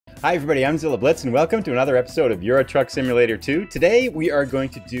Hi everybody, I'm Zilla Blitz and welcome to another episode of Euro Truck Simulator 2. Today we are going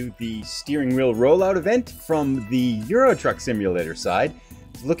to do the steering wheel rollout event from the Euro Truck Simulator side.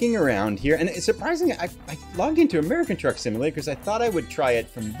 Looking around here, and it's surprising, I logged into American Truck Simulator because I thought I would try it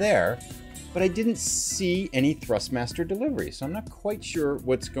from there, but I didn't see any Thrustmaster deliveries, so I'm not quite sure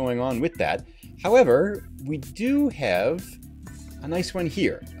what's going on with that. However, we do have a nice one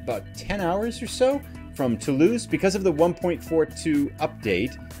here, about 10 hours or so from Toulouse. Because of the 1.42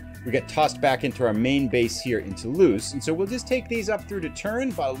 update, we get tossed back into our main base here in Toulouse. And so we'll just take these up through to Turin,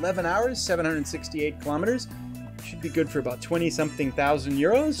 about 11 hours, 768 kilometers. Should be good for about 20-something thousand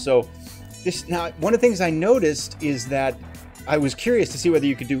euros. So this, now, one of the things I noticed is that I was curious to see whether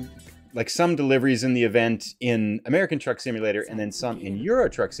you could do like some deliveries in the event in American Truck Simulator and then some in Euro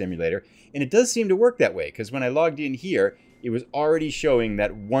Truck Simulator. And it does seem to work that way, because when I logged in here, it was already showing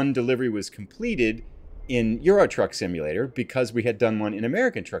that one delivery was completed in Euro Truck Simulator because we had done one in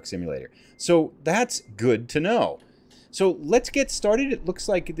American Truck Simulator. So that's good to know. So let's get started. It looks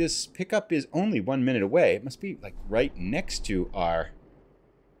like this pickup is only 1 minute away. It must be like right next to our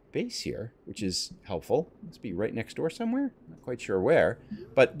base here, which is helpful. It must be right next door somewhere. Not quite sure where,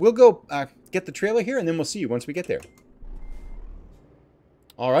 but we'll go get the trailer here and then we'll see you once we get there.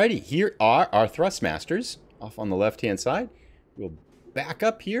 Alrighty, here are our Thrustmasters off on the left-hand side. We'll back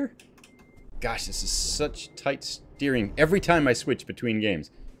up here. Gosh, this is such tight steering. Every time I switch between games,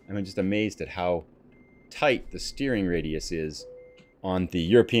 I'm just amazed at how tight the steering radius is on the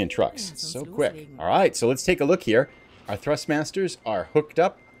European trucks. So quick. All right, so let's take a look here. Our Thrustmasters are hooked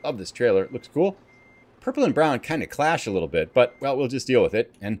up. Love this trailer. It looks cool. Purple and brown kind of clash a little bit, but, well, we'll just deal with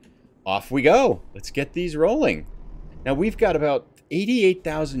it. And off we go. Let's get these rolling. Now, we've got about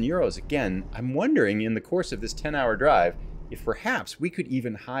 88,000 euros. Again, I'm wondering in the course of this 10-hour drive, if perhaps we could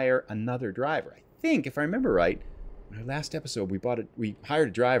even hire another driver. I think, if I remember right, in our last episode, we hired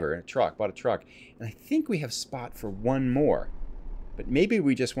a driver, bought a truck, and I think we have spot for one more. But maybe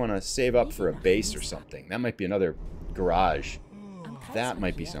we just want to save up for a base or something. That might be another garage. That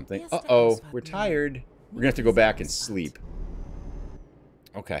might be something. Uh-oh, we're tired. We're going to have to go back and sleep.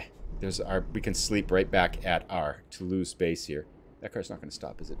 Okay, we can sleep right back at our Toulouse base here. That car's not going to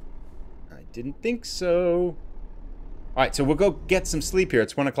stop, is it? I didn't think so. All right, so we'll go get some sleep here.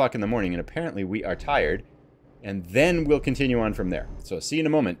 It's 1 o'clock in the morning, and apparently we are tired. And then we'll continue on from there. So see you in a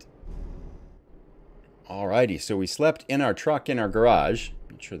moment. Alrighty, so we slept in our truck in our garage.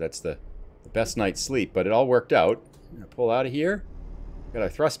 Not sure that's the best night's sleep, but it all worked out. I'm going to pull out of here. Got our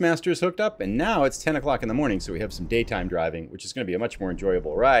Thrustmasters hooked up, and now it's 10 o'clock in the morning, so we have some daytime driving, which is going to be a much more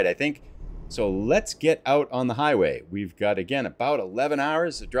enjoyable ride, I think. So let's get out on the highway. We've got, again, about 11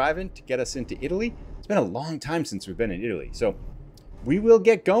 hours of driving to get us into Italy. It's been a long time since we've been in Italy, so we will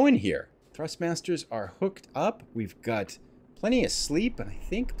get going here. Thrustmasters are hooked up. We've got plenty of sleep, and I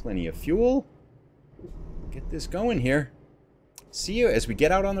think plenty of fuel. Get this going here. See you as we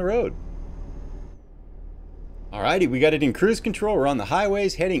get out on the road. Alrighty, we got it in cruise control. We're on the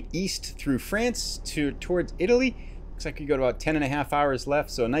highways heading east through France towards Italy. Looks like we got about 10.5 hours left,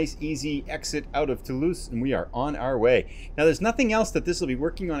 so a nice easy exit out of Toulouse, and we are on our way. Now, there's nothing else that this will be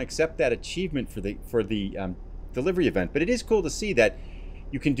working on except that achievement for the delivery event, but it is cool to see that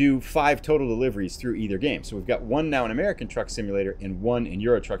you can do 5 total deliveries through either game. So we've got 1 now in American Truck Simulator and 1 in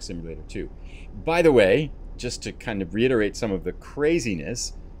Euro Truck Simulator 2. By the way, just to kind of reiterate some of the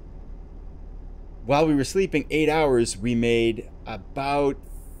craziness, while we were sleeping 8 hours, we made about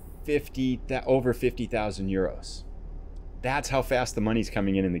over 50,000 euros. That's how fast the money's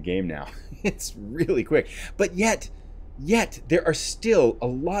coming in the game now. It's really quick. But yet, there are still a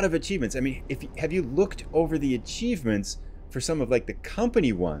lot of achievements. I mean, have you looked over the achievements for some of like the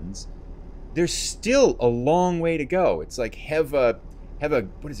company ones? There's still a long way to go. It's like have a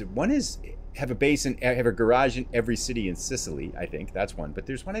what is it? One is have a base and have a garage in every city in Sicily. I think that's one. But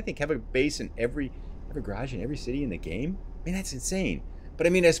there's one I think have a base in have a garage in every city in the game. I mean, that's insane. But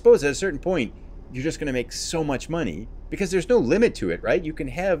I mean, I suppose at a certain point you're just going to make so much money because there's no limit to it, right? You can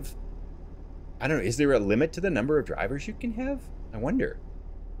have, I don't know, is there a limit to the number of drivers you can have? I wonder.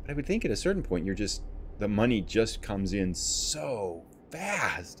 But I would think at a certain point the money just comes in so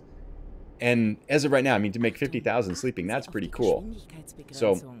fast. And as of right now, I mean, to make 50,000 sleeping, that's pretty cool.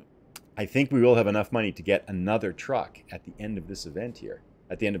 So I think we will have enough money to get another truck at the end of this event here,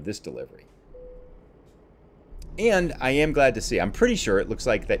 at the end of this delivery. And I am glad to see, I'm pretty sure it looks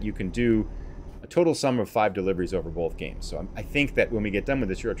like that you can do a total sum of 5 deliveries over both games. So I think that when we get done with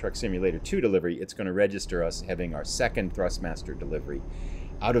this Euro Truck Simulator 2 delivery, it's going to register us having our second Thrustmaster delivery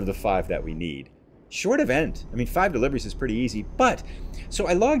out of the 5 that we need. Short event. I mean, 5 deliveries is pretty easy. But, so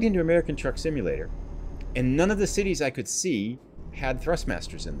I logged into American Truck Simulator, and none of the cities I could see had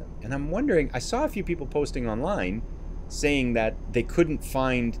Thrustmasters in them. And I'm wondering, I saw a few people posting online saying that they couldn't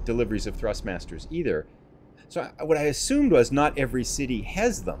find deliveries of Thrustmasters either. So what I assumed was not every city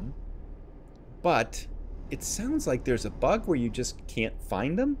has them, but it sounds like there's a bug where you just can't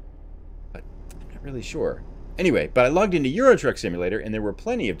find them, but I'm not really sure. Anyway, but I logged into Euro Truck Simulator, and there were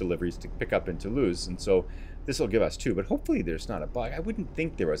plenty of deliveries to pick up in Toulouse, and so this will give us 2, but hopefully there's not a bug. I wouldn't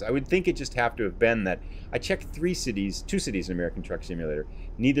think there was. I would think it just have to have been that I checked 2 cities in American Truck Simulator.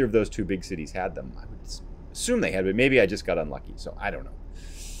 Neither of those 2 big cities had them. I would assume they had, but maybe I just got unlucky, so I don't know.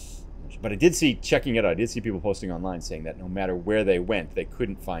 But I did see, checking it out, I did see people posting online saying that no matter where they went, they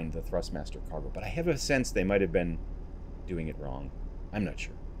couldn't find the Thrustmaster cargo. But I have a sense they might have been doing it wrong. I'm not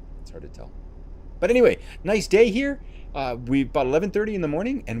sure. It's hard to tell. But anyway, nice day here. We're about 11:30 in the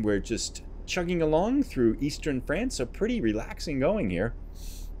morning, and we're just chugging along through eastern France. So pretty relaxing going here.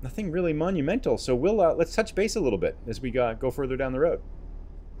 Nothing really monumental. So let's touch base a little bit as we go further down the road.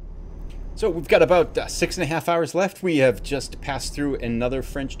 So we've got about 6.5 hours left. We have just passed through another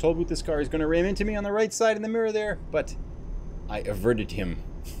French toll booth. This car is going to ram into me on the right side in the mirror there, but I averted him.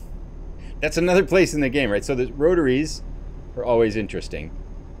 That's another place in the game, right? So the rotaries are always interesting.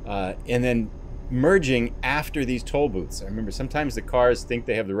 And then merging after these toll booths. I remember sometimes the cars think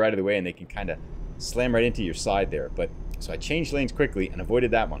they have the right of the way and they can kind of slam right into your side there. But so I changed lanes quickly and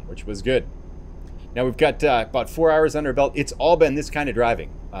avoided that one, which was good. Now we've got about 4 hours under our belt. It's all been this kind of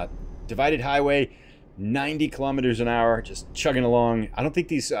driving. Divided highway, 90 kilometers an hour, just chugging along. I don't think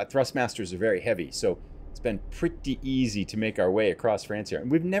these Thrustmasters are very heavy, so it's been pretty easy to make our way across France here.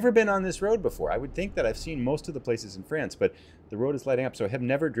 And we've never been on this road before. I would think that I've seen most of the places in France, but the road is lighting up, so I have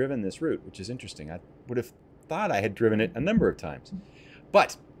never driven this route, which is interesting. I would have thought I had driven it a number of times.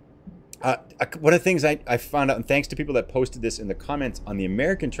 But one of the things I found out, and thanks to people that posted this in the comments on the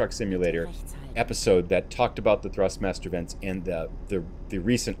American Truck Simulator episode that talked about the Thrustmaster events and the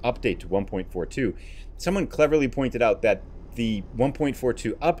recent update to 1.42, someone cleverly pointed out that the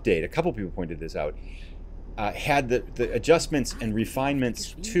 1.42 update, a couple people pointed this out, had the adjustments and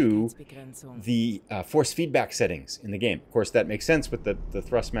refinements to the force feedback settings in the game. Of course, that makes sense with the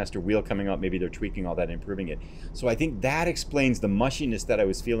Thrustmaster wheel coming out. Maybe they're tweaking all that and improving it. So I think that explains the mushiness that I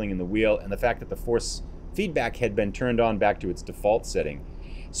was feeling in the wheel and the fact that the force feedback had been turned on back to its default setting.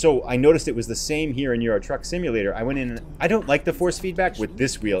 So I noticed it was the same here in Euro Truck Simulator. I went in and I don't like the force feedback with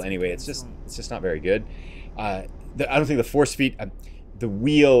this wheel anyway. It's just not very good. I don't think the force the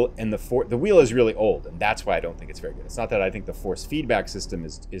wheel and the wheel is really old, and that's why I don't think it's very good. It's not that I think the force feedback system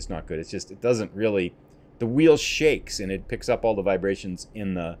is not good. It's just it doesn't really, the wheel shakes and it picks up all the vibrations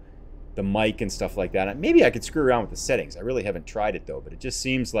in the mic and stuff like that. Maybe I could screw around with the settings. I really haven't tried it though, but it just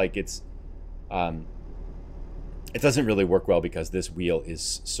seems like it doesn't really work well because this wheel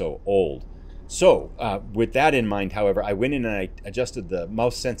is so old. So with that in mind, however, I went in and I adjusted the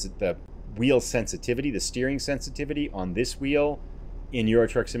wheel sensitivity, the steering sensitivity on this wheel in Euro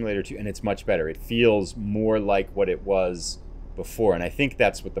Truck Simulator 2, and it's much better. It feels more like what it was before, and I think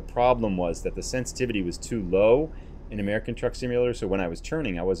that's what the problem was, that the sensitivity was too low in American Truck Simulator, so when I was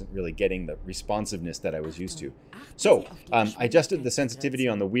turning, I wasn't really getting the responsiveness that I was used to. So I adjusted the sensitivity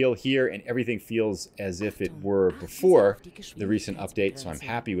on the wheel here, and everything feels as if it were before the recent update, so I'm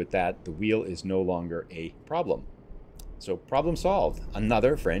happy with that. The wheel is no longer a problem. So problem solved.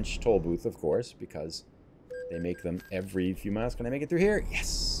 Another French toll booth, of course, because they make them every few miles. Can I make it through here?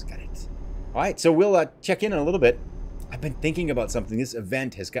 Yes, got it. All right, so we'll check in a little bit. I've been thinking about something. This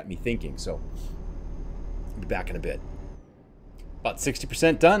event has got me thinking, so I'll be back in a bit. About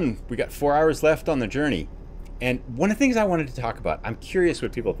 60% done. We got 4 hours left on the journey. And one of the things I wanted to talk about, I'm curious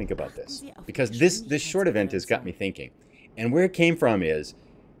what people think about this, because this short event has got me thinking. And where it came from is,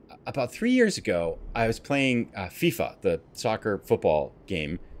 about 3 years ago, I was playing FIFA, the soccer football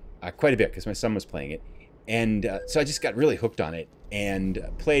game, quite a bit because my son was playing it. And so I just got really hooked on it and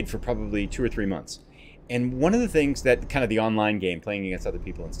played for probably 2 or 3 months. And one of the things that, kind of the online game, playing against other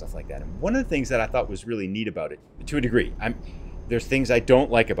people and stuff like that, and one of the things that I thought was really neat about it, to a degree, there's things I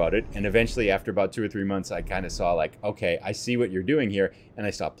don't like about it, and eventually after about 2 or 3 months, I kind of saw like, okay, I see what you're doing here, and I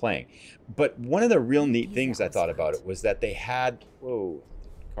stopped playing. But one of the real neat things I thought about it was that they had, whoa,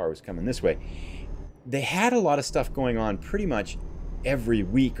 the car was coming this way. They had a lot of stuff going on pretty much every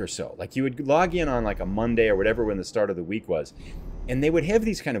week or so. Like you would log in on like a Monday or whatever when the start of the week was, and they would have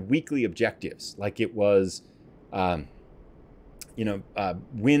these kind of weekly objectives. Like it was, win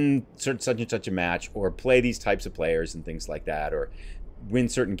such and such a match, or play these types of players and things like that, or win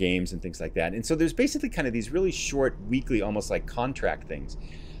certain games and things like that. And so there's basically kind of these really short weekly, almost like contract things.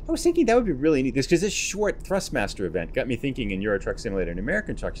 I was thinking that would be really neat, because this short Thrustmaster event got me thinking in Euro Truck Simulator and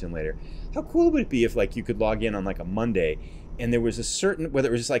American Truck Simulator, how cool would it be if like you could log in on like a Monday and there was a certain, whether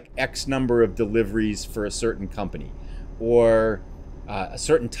it was just like X number of deliveries for a certain company, or a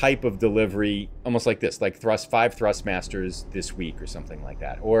certain type of delivery, almost like this, like 5 Thrustmasters this week or something like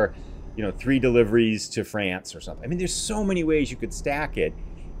that, or 3 deliveries to France or something. I mean, there's so many ways you could stack it,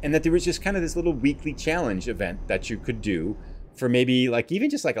 and that there was just kind of this little weekly challenge event that you could do for maybe like even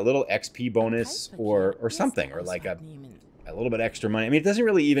just like a little XP bonus or something, or like a little bit extra money. I mean, it doesn't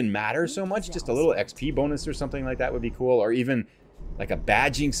really even matter so much. Just a little XP bonus or something like that would be cool, or even like a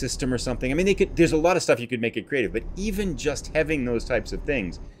badging system or something. I mean, there's a lot of stuff you could make it creative, but even just having those types of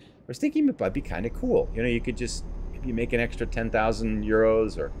things, I was thinking it might be kind of cool. You could just maybe make an extra 10,000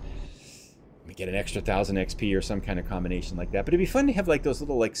 euros, or get an extra 1,000 XP or some kind of combination like that. But it'd be fun to have like those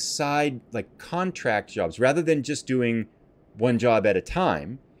little like side like contract jobs rather than just doing one job at a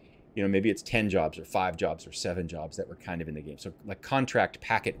time. Maybe it's 10 jobs or 5 jobs or 7 jobs that were kind of in the game. So like contract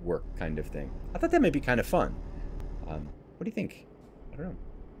packet work kind of thing. I thought that might be kind of fun. What do you think? I don't know.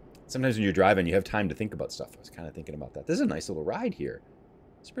 Sometimes when you're driving, you have time to think about stuff. I was kind of thinking about that. This is a nice little ride here.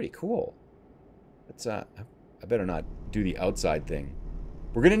 It's pretty cool. It's I better not do the outside thing.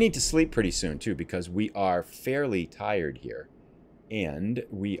 We're going to need to sleep pretty soon too, because we are fairly tired here. And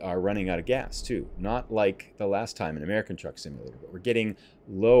we are running out of gas too. Not like the last time in American Truck Simulator, but we're getting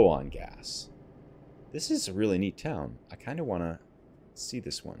low on gas. This is a really neat town. I kind of want to see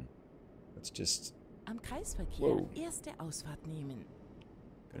this one. Let's just... Whoa.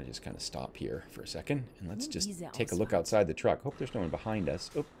 Gonna just kind of stop here for a second, and let's just take a look outside the truck. Hope there's no one behind us.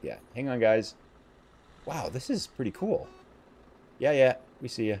 Oh, yeah. Hang on, guys. Wow, this is pretty cool. Yeah, we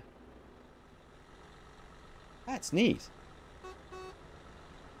see you. That's neat.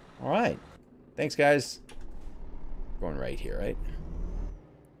 All right. Thanks, guys. Going right here, right?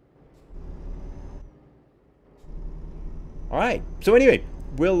 All right. So anyway,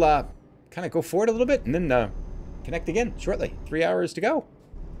 we'll kind of go forward a little bit and then connect again shortly. 3 hours to go.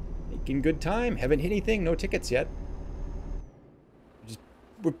 Making good time. Haven't hit anything. No tickets yet.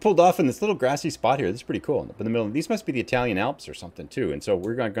 We're pulled off in this little grassy spot here. This is pretty cool. Up in the middle. These must be the Italian Alps or something too. And so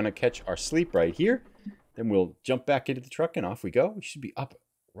we're going to catch our sleep right here. Then we'll jump back into the truck and off we go. We should be up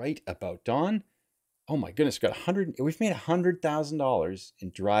right about dawn. Oh my goodness, we've made $100,000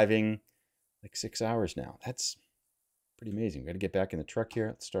 in driving like 6 hours now. That's pretty amazing. We got to get back in the truck here.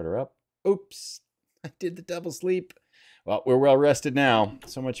 Let's start her up. Oops, I did the double sleep. Well, we're well rested now.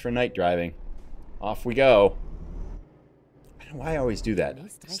 So much for night driving. Off we go. I don't know why I always do that.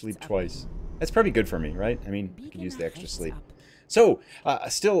 Sleep twice. That's probably good for me, right? I mean, I could use the extra sleep. So,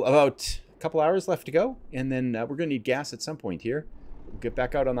 still about a couple hours left to go, and then we're going to need gas at some point here. We'll get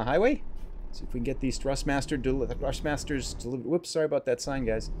back out on the highway. See if we can get these Thrustmasters delivered. Whoops, sorry about that sign,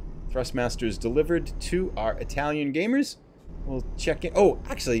 guys. Thrustmasters delivered to our Italian gamers. We'll check in. Oh,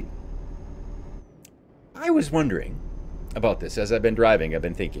 actually, I was wondering about this as I've been driving. I've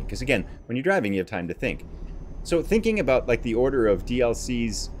been thinking, because again, when you're driving, you have time to think. So thinking about like the order of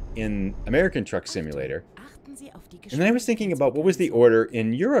DLCs in American Truck Simulator, and then I was thinking about what was the order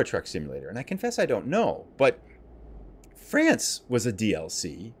in Euro Truck Simulator, and I confess I don't know, but France was a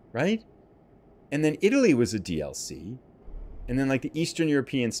DLC, right? And then Italy was a DLC, and then like the Eastern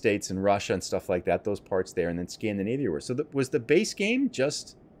European states and Russia and stuff like that, those parts there, and then Scandinavia were. So was the base game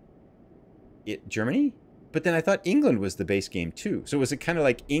just Germany? But then I thought England was the base game too. So was it kind of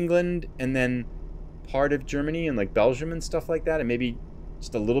like England and then part of Germany and like Belgium and stuff like that, and maybe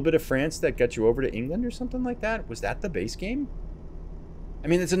just a little bit of France that got you over to England or something like that? Was that the base game? I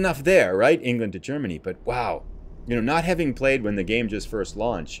mean, it's enough there, right? England to Germany, but wow. Not having played when the game just first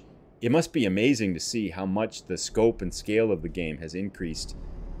launched, it must be amazing to see how much the scope and scale of the game has increased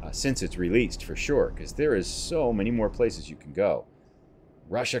since it's released, for sure, because there is so many more places you can go.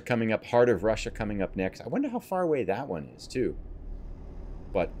 Russia coming up, heart of Russia coming up next. I wonder how far away that one is, too.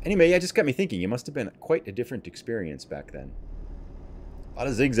 But anyway, yeah, it just got me thinking. It must have been quite a different experience back then. A lot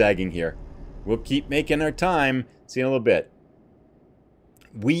of zigzagging here. We'll keep making our time. See you in a little bit.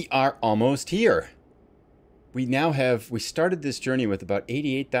 We are almost here. We started this journey with about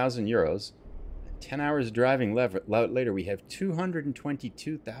 88,000 euros. 10 hours of driving later, we have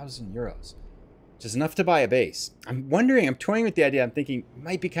 222,000 euros. Which is enough to buy a base. I'm toying with the idea. I'm thinking it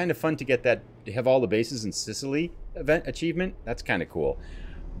might be kind of fun to get that, to have all the bases in Sicily event achievement. That's kind of cool.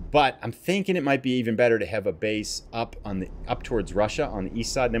 But I'm thinking it might be even better to have a base up towards Russia on the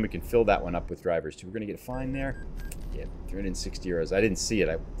east side, and then we can fill that one up with drivers too. We're going to get a fine there. Yeah, 360 euros. I didn't see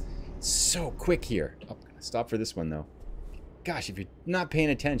it. It's so quick here. Oh, stop for this one, though. Gosh, if you're not paying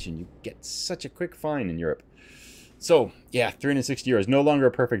attention, you get such a quick fine in Europe. So, yeah, 360 euros. No longer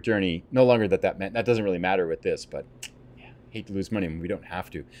a perfect journey. No longer that doesn't really matter with this, but yeah, hate to lose money when we don't have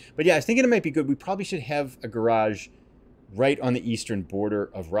to. But yeah, I was thinking it might be good. We probably should have a garage right on the eastern border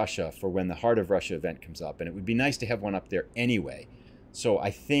of Russia for when the Heart of Russia event comes up. And it would be nice to have one up there anyway. So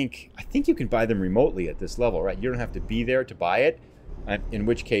I think you can buy them remotely at this level, right? You don't have to be there to buy it. In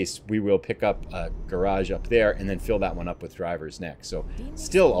which case, we will pick up a garage up there and then fill that one up with drivers next. So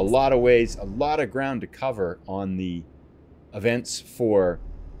still a lot of ways, a lot of ground to cover on the events for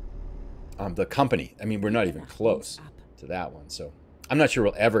the company. I mean, we're not even close to that one. So I'm not sure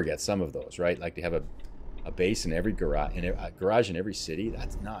we'll ever get some of those, right? Like to have a base in every garage, in every city.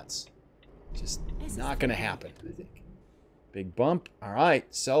 That's nuts. Just not going to happen, I think. Big bump. All right,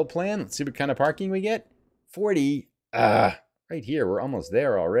 sell plan. Let's see what kind of parking we get. 40. Right here. We're almost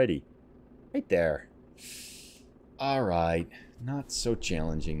there already. Right there. All right. Not so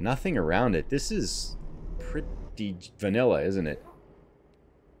challenging. Nothing around it. This is pretty vanilla, isn't it?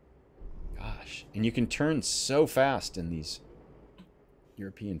 Gosh. And you can turn so fast in these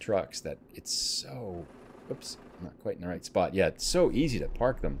European trucks that it's so... Oops. Not quite in the right spot. Yeah, it's so easy to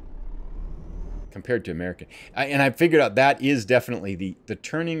park them compared to American. And I figured out that is definitely the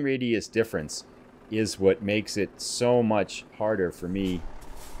turning radius difference is what makes it so much harder for me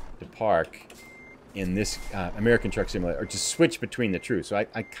to park in this American Truck Simulator, or to switch between the two. So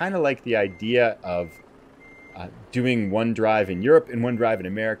I kind of like the idea of doing one drive in Europe and one drive in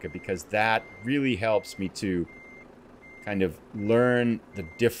America, because that really helps me to kind of learn the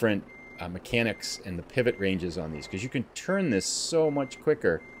different mechanics and the pivot ranges on these, because you can turn this so much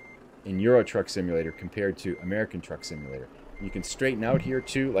quicker in Euro Truck Simulator compared to American Truck Simulator. You can straighten out here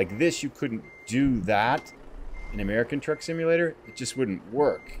too. Like this, you couldn't do that in American Truck Simulator. It just wouldn't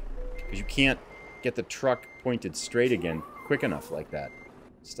work because you can't get the truck pointed straight again quick enough like that.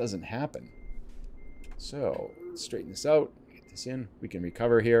 This doesn't happen. So let's straighten this out. Get this in. We can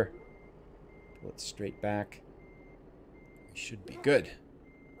recover here. Pull it straight back. We should be good.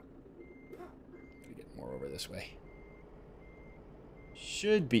 Gotta get more over this way.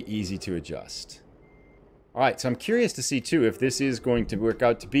 Should be easy to adjust. All right, so I'm curious to see, too, if this is going to work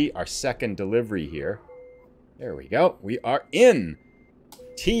out to be our second delivery here. There we go. We are in.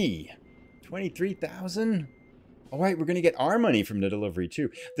 T. 23,000. All right, we're going to get our money from the delivery, too.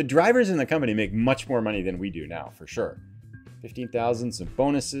 The drivers in the company make much more money than we do now, for sure. 15,000, some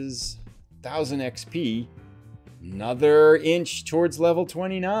bonuses. 1,000 XP. Another inch towards level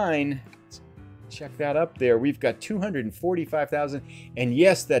 29. Check that up there. We've got 245,000, and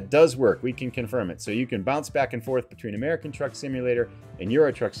yes, that does work. We can confirm it. So you can bounce back and forth between American Truck Simulator and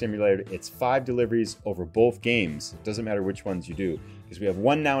Euro Truck Simulator. It's 5 deliveries over both games. It doesn't matter which ones you do, because we have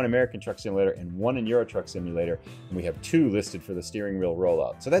 1 now in American Truck Simulator and 1 in Euro Truck Simulator, and we have 2 listed for the steering wheel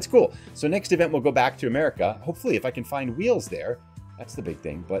rollout. So that's cool. So next event we'll go back to America. Hopefully, if I can find wheels there, that's the big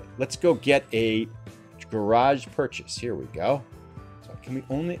thing. But let's go get a garage purchase. Here we go. Can we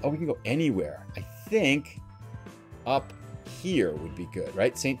only... Oh, we can go anywhere. I think up here would be good,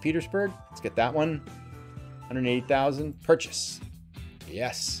 right? St. Petersburg. Let's get that one. 180,000. Purchase.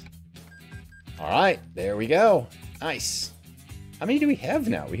 Yes. All right. There we go. Nice. How many do we have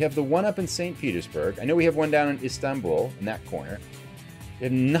now? We have the one up in St. Petersburg. I know we have one down in Istanbul, in that corner. We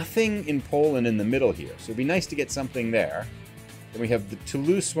have nothing in Poland in the middle here. So it'd be nice to get something there. Then we have the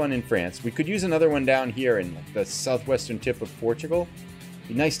Toulouse one in France. We could use another one down here in the southwestern tip of Portugal.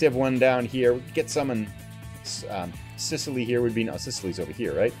 Be nice to have one down here. We could get some in Sicily here would be... No, Sicily's over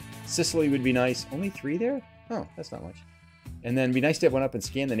here, right? Sicily would be nice. Only 3 there? Oh, that's not much. And then it'd be nice to have one up in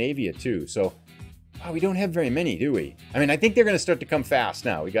Scandinavia, too. So, wow, we don't have very many, do we? I mean, I think they're going to start to come fast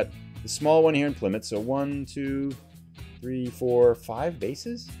now. We got the small one here in Plymouth. So 1, 2, 3, 4, 5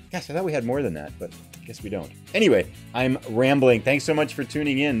 bases? Gosh, I thought we had more than that, but I guess we don't. Anyway, I'm rambling. Thanks so much for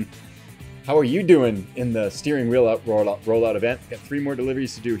tuning in. How are you doing in the steering wheel rollout event? Got 3 more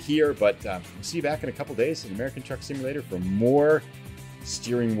deliveries to do here, but we'll see you back in a couple days in American Truck Simulator for more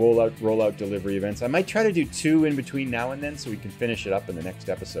steering rollout delivery events. I might try to do 2 in between now and then so we can finish it up in the next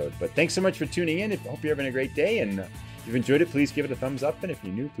episode. But thanks so much for tuning in. I hope you're having a great day, and if you've enjoyed it, please give it a thumbs up, and if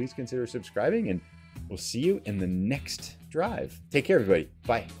you're new, please consider subscribing, and we'll see you in the next drive. Take care, everybody.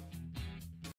 Bye.